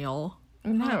real.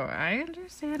 No, I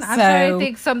understand. I'm trying to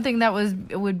think something that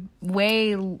would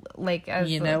weigh like. As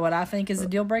you know what I think is a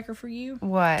deal breaker for you?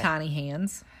 What? Tiny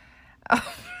hands.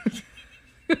 Oh.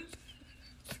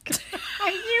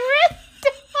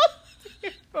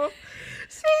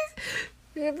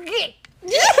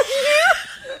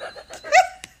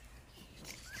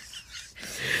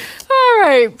 All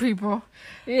right, people.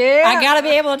 Yeah, I gotta be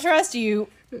able to trust you,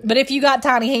 but if you got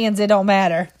tiny hands, it don't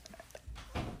matter.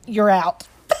 You're out.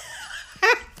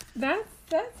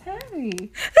 That's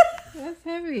heavy. That's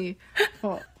heavy.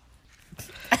 Oh.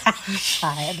 I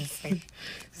had to say.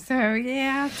 So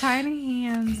yeah, tiny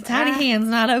hands. Tiny hands,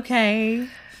 not okay.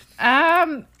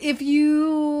 If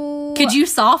you could you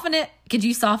soften it? Could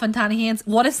you soften tiny hands?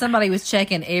 What if somebody was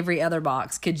checking every other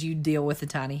box? Could you deal with the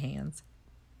tiny hands?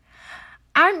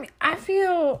 I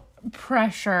feel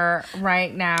pressure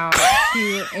right now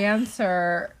to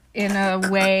answer in a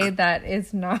way that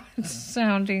is not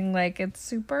sounding like it's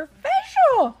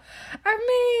superficial.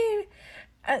 I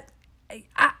mean,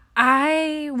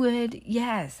 I would,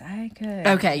 yes, I could.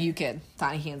 Okay, you could.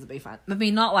 Tiny hands would be fine. I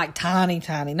mean, not like tiny,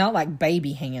 not like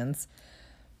baby hands,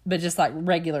 but just like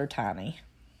regular tiny.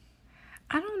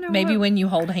 I don't know. Maybe when you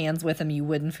hold hands with them, you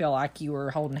wouldn't feel like you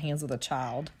were holding hands with a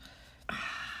child.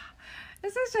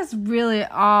 This is just really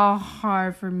all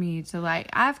hard for me to like.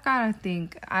 I've got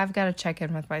to check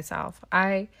in with myself.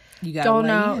 I don't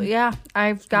know. Yeah,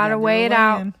 I've got to weigh it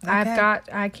out. Okay.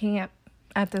 I can't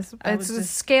at this. It's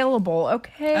scalable.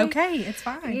 Okay. Okay, it's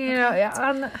fine. You know,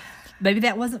 yeah. Maybe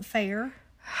that wasn't fair.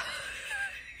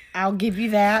 I'll give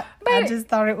you that. But I just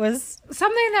thought it was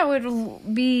something that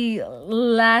would be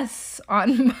less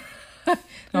on.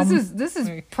 This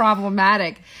is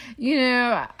problematic. You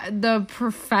know, the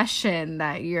profession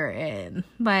that you're in.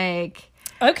 Like,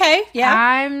 okay, yeah.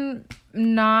 I'm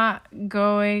not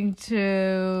going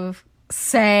to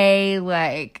say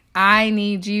like I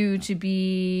need you to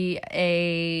be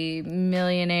a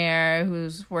millionaire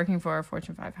who's working for a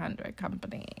Fortune 500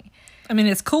 company. I mean,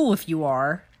 it's cool if you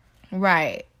are.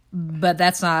 Right. But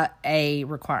that's not a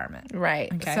requirement. Right.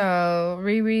 Okay. So,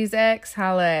 Riri's ex,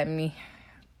 holla at me.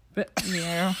 But,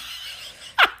 yeah.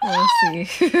 We'll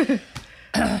see.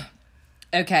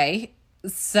 Okay.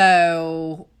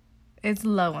 So. It's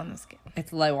low on the scale.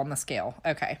 It's low on the scale.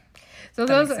 Okay. So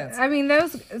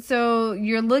so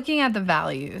you're looking at the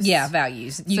values. Yeah,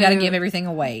 values. You got to give everything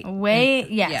a weight.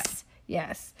 Yes. Yeah.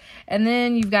 Yes. And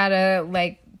then you've got to,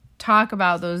 like, talk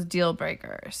about those deal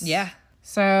breakers. Yeah.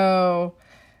 So,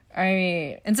 I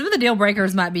mean... And some of the deal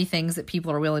breakers might be things that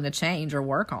people are willing to change or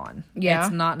work on. Yeah.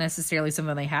 It's not necessarily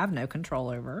something they have no control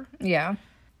over. Yeah.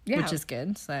 Yeah. Which is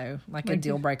good. So, like a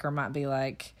deal breaker might be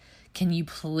like, can you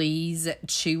please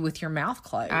chew with your mouth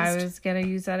closed? I was going to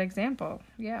use that example.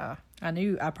 Yeah. I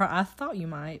thought you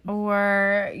might.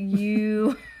 Or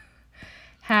you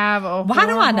have a Why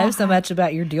do I know so much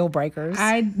about your deal breakers?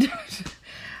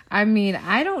 I mean,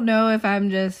 I don't know if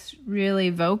I'm just really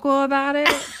vocal about it.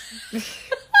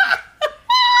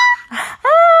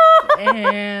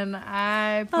 And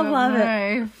I love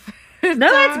it.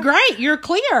 No, that's great. You're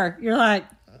clear. You're like,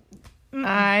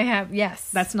 yes.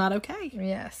 That's not okay.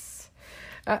 Yes.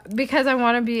 Because I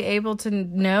want to be able to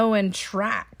know and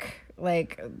track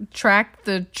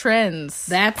the trends.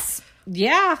 That's,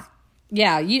 yeah.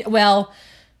 Yeah. Well,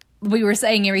 we were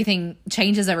saying everything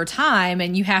changes over time,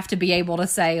 and you have to be able to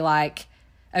say, like,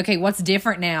 okay, what's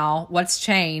different now? What's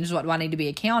changed? What do I need to be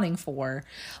accounting for?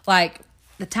 Like,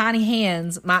 the tiny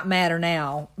hands might matter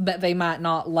now, but they might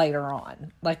not later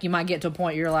on. Like, you might get to a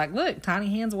point you're like, look, tiny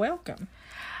hands welcome.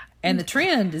 And the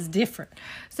trend is different.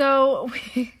 So,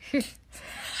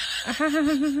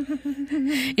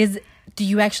 do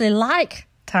you actually like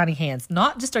tiny hands?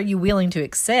 Not just are you willing to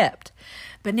accept,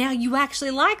 but now you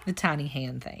actually like the tiny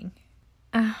hand thing.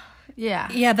 Yeah.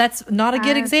 Yeah, that's not a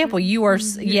good example. You are,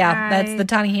 that's the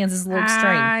tiny hands is a little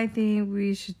extreme. I think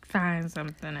we should find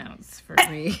something else for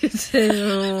me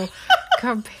to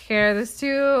compare this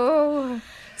to.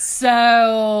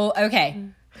 So, okay.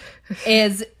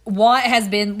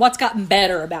 What's gotten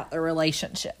better about the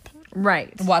relationship?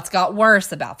 Right. What's got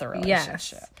worse about the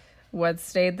relationship? Yes. What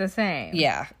stayed the same?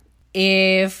 Yeah.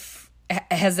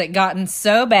 Has it gotten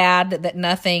so bad that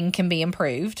nothing can be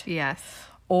improved? Yes.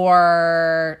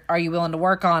 Or are you willing to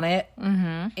work on it?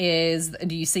 Mm-hmm.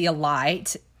 Do you see a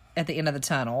light at the end of the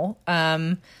tunnel?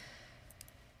 I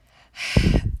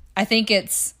think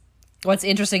what's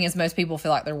interesting is most people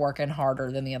feel like they're working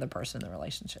harder than the other person in the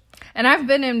relationship. And I've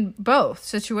been in both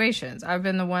situations. I've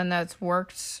been the one that's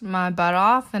worked my butt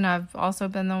off, and I've also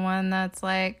been the one that's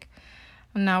like,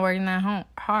 I'm not working that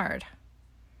hard.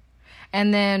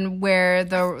 And then where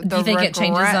the do you think regret, it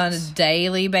changes on a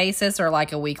daily basis or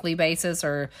like a weekly basis,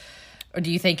 or do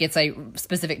you think it's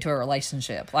specific to a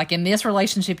relationship? Like in this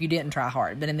relationship, you didn't try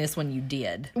hard, but in this one, you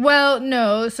did. Well,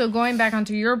 no. So going back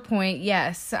onto your point,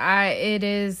 yes, it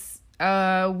is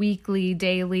weekly,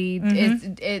 daily.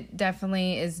 Mm-hmm. It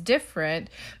definitely is different.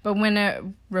 But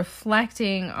when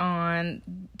reflecting on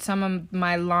some of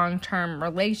my long-term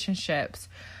relationships,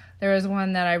 there was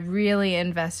one that I really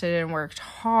invested and worked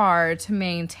hard to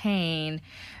maintain.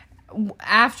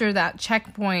 After that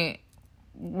checkpoint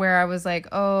where I was like,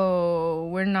 oh,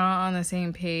 we're not on the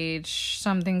same page.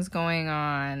 Something's going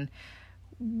on.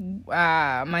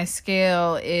 My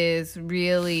scale is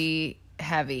really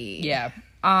heavy. Yeah.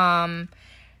 And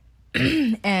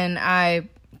I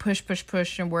pushed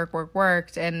and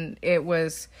worked. And it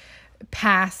was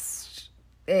past,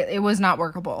 it was not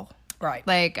workable. Right.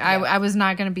 Like, yeah. I was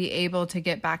not going to be able to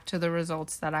get back to the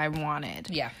results that I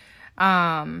wanted. Yeah.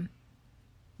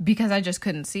 Because I just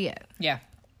couldn't see it. Yeah.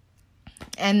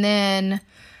 And then,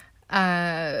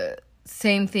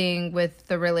 same thing with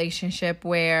the relationship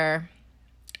where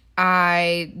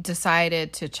I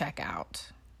decided to check out.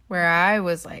 Where I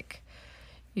was like,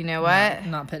 you know what?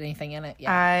 Not put anything in it.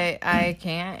 Yeah. I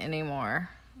can't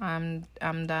anymore. I'm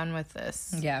done with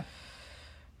this. Yeah.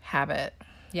 Habit.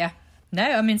 Yeah. No,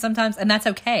 I mean, sometimes, and that's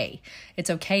okay. It's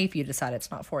okay if you decide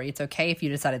it's not for you. It's okay if you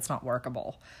decide it's not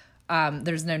workable.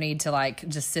 There's no need to, like,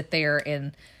 just sit there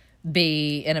and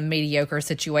be in a mediocre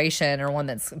situation or one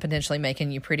that's potentially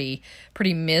making you pretty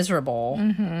miserable,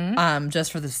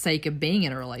 just for the sake of being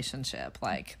in a relationship.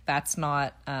 Like, that's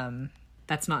not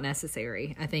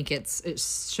necessary. I think it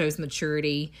shows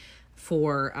maturity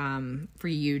for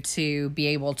you to be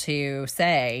able to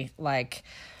say, like,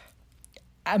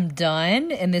 I'm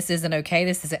done and this isn't okay,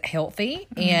 this isn't healthy,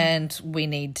 and we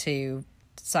need to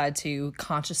decide to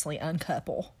consciously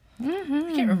uncouple. I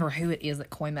can't remember who it is that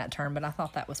coined that term, but I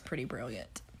thought that was pretty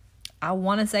brilliant. I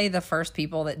want to say the first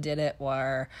people that did it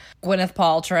were Gwyneth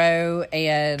Paltrow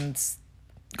and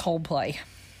Coldplay.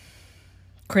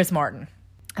 Chris Martin.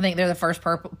 I think they're the first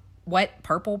purple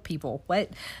people. They're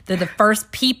the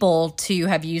first people to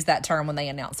have used that term when they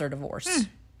announced their divorce.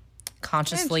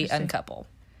 Consciously uncouple.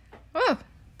 Oh,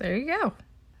 there you go.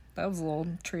 That was a little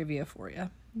trivia for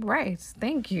you. Right.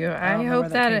 Thank you. I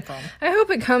hope I hope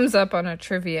it comes up on a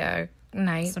trivia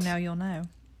night. So now you'll know.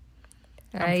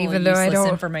 Even though I don't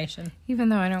information. Even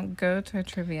though I don't go to a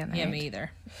trivia night. Yeah, me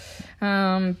either.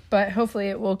 But hopefully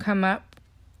it will come up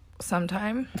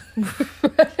sometime.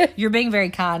 You're being very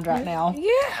kind right now.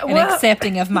 Yeah. And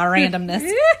accepting of my randomness.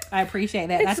 I appreciate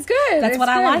that. That's good. That's what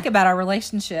I like about our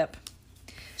relationship.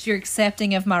 You're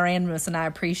accepting of my randomness, and I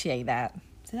appreciate that.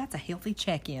 So that's a healthy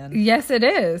check-in. Yes, it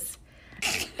is.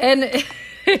 And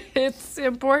it's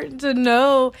important to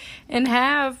know and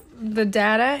have the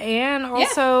data and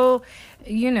also,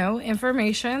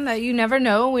 information that you never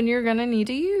know when you're going to need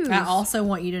to use. I also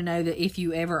want you to know that if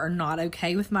you ever are not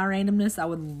okay with my randomness, I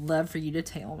would love for you to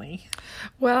tell me.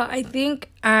 Well, I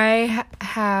think I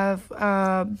have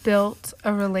built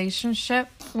a relationship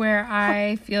where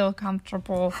I feel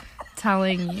comfortable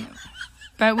telling you.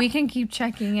 But we can keep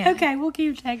checking in. Okay, we'll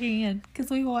keep checking in because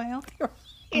we want healthy relationships.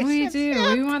 We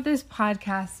do. We want this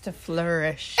podcast to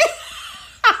flourish.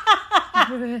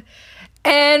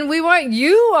 And we want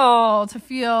you all to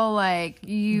feel like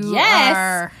you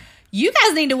are. You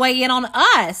guys need to weigh in on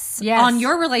us. Yes. On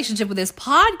your relationship with this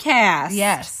podcast.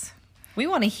 Yes. We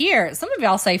want to hear it. Some of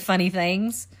y'all say funny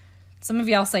things. Some of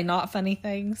y'all say not funny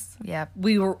things. Yep.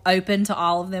 We were open to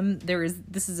all of them.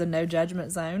 This is a no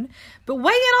judgment zone. But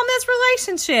weigh in on this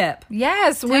relationship.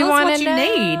 Yes, we want to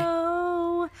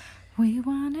know. We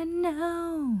want to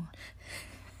know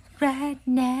right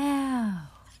now.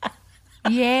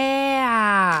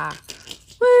 Yeah.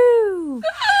 Woo.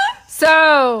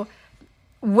 So,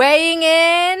 weighing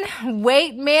in,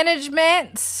 weight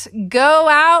management, go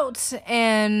out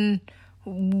and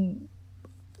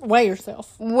weigh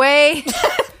yourself. Wait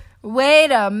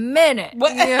a minute.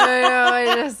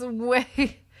 Just weigh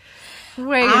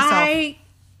yourself.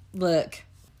 Look,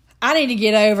 I need to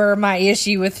get over my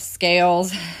issue with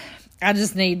scales. I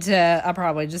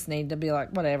probably just need to be like,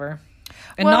 whatever.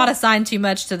 And not assign too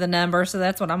much to the number, so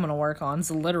that's what I'm going to work on, is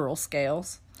the literal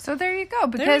scales. So there you go.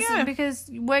 Because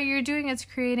what you're doing is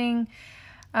creating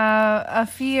a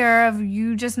fear of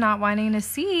you just not wanting to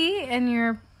see, and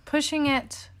you're pushing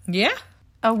it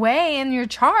away in your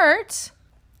chart.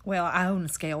 Well, I own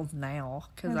scales now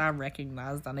because I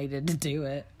recognized I needed to do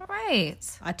it. Right.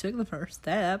 I took the first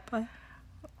step.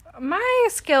 My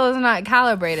scale is not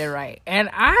calibrated right, and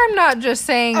I'm not just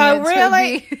saying it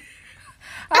really? To be...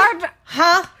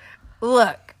 Huh?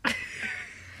 Look.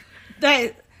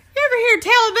 You ever hear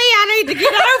telling me I need to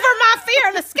get over my fear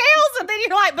of the scales, and then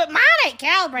you're like, but mine ain't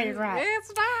calibrated right.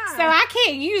 It's not. So I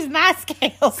can't use my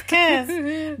scales because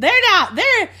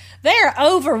they're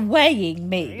overweighing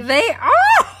me. They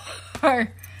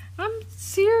are. I'm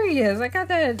serious. I got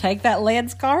to take that lead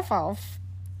scarf off.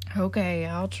 Okay,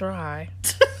 I'll try.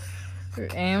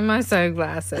 And my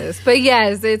sunglasses. But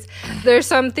yes, there's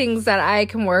some things that I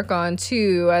can work on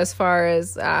too, as far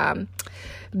as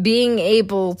being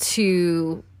able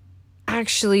to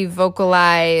actually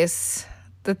vocalize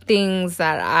the things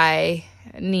that I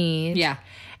need. Yeah.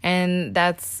 And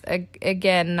that's,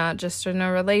 again, not just in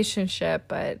a relationship,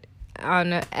 but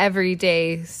on an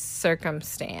everyday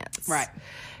circumstance. Right.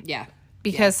 Yeah.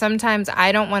 Because sometimes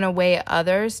I don't want to weigh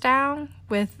others down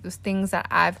with things that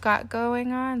I've got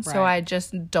going on. Right. So I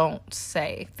just don't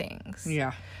say things.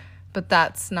 Yeah. But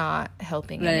that's not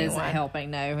helping anyone. That isn't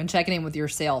helping, no. And checking in with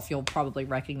yourself, you'll probably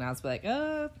recognize, like,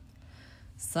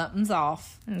 something's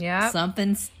off. Yeah.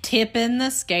 Something's tipping the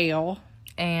scale.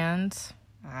 And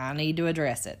I need to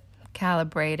address it.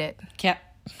 Calibrate it.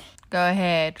 Go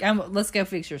ahead. Let's go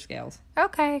fix your scales.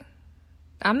 Okay.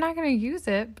 I'm not going to use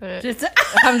it, but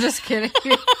I'm just kidding.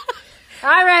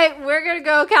 All right, we're going to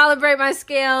go calibrate my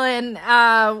scale,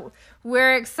 and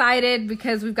we're excited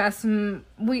because we've got some,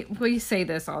 we say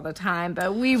this all the time,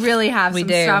 but we really have some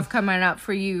stuff coming up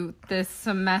for you this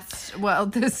semester,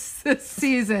 this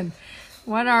season.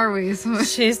 What are we?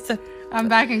 I'm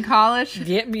back in college?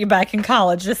 Get me back in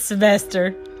college this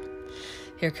semester.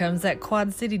 Here comes that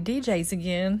Quad City DJs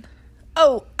again.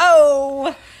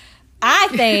 Oh, I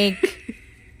think...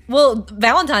 Well,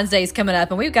 Valentine's Day is coming up,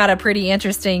 and we've got a pretty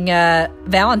interesting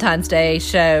Valentine's Day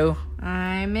show.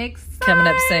 I'm excited. Coming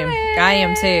up soon. I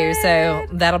am too. So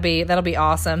that'll be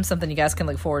awesome. Something you guys can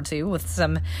look forward to with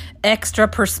some extra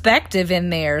perspective in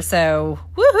there. So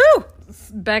woohoo!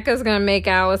 Becca's gonna make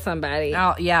out with somebody.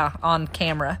 Oh yeah, on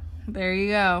camera. There you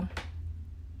go.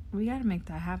 We gotta make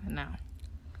that happen now.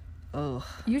 Oh,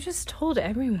 you just told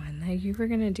everyone that you were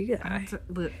gonna do that.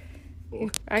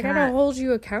 I gotta hold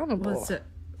you accountable.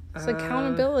 It's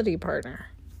accountability partner.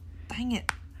 Dang it.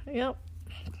 Yep.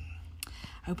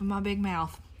 Open my big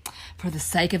mouth. For the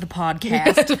sake of the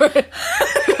podcast.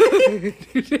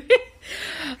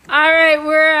 All right,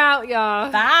 we're out.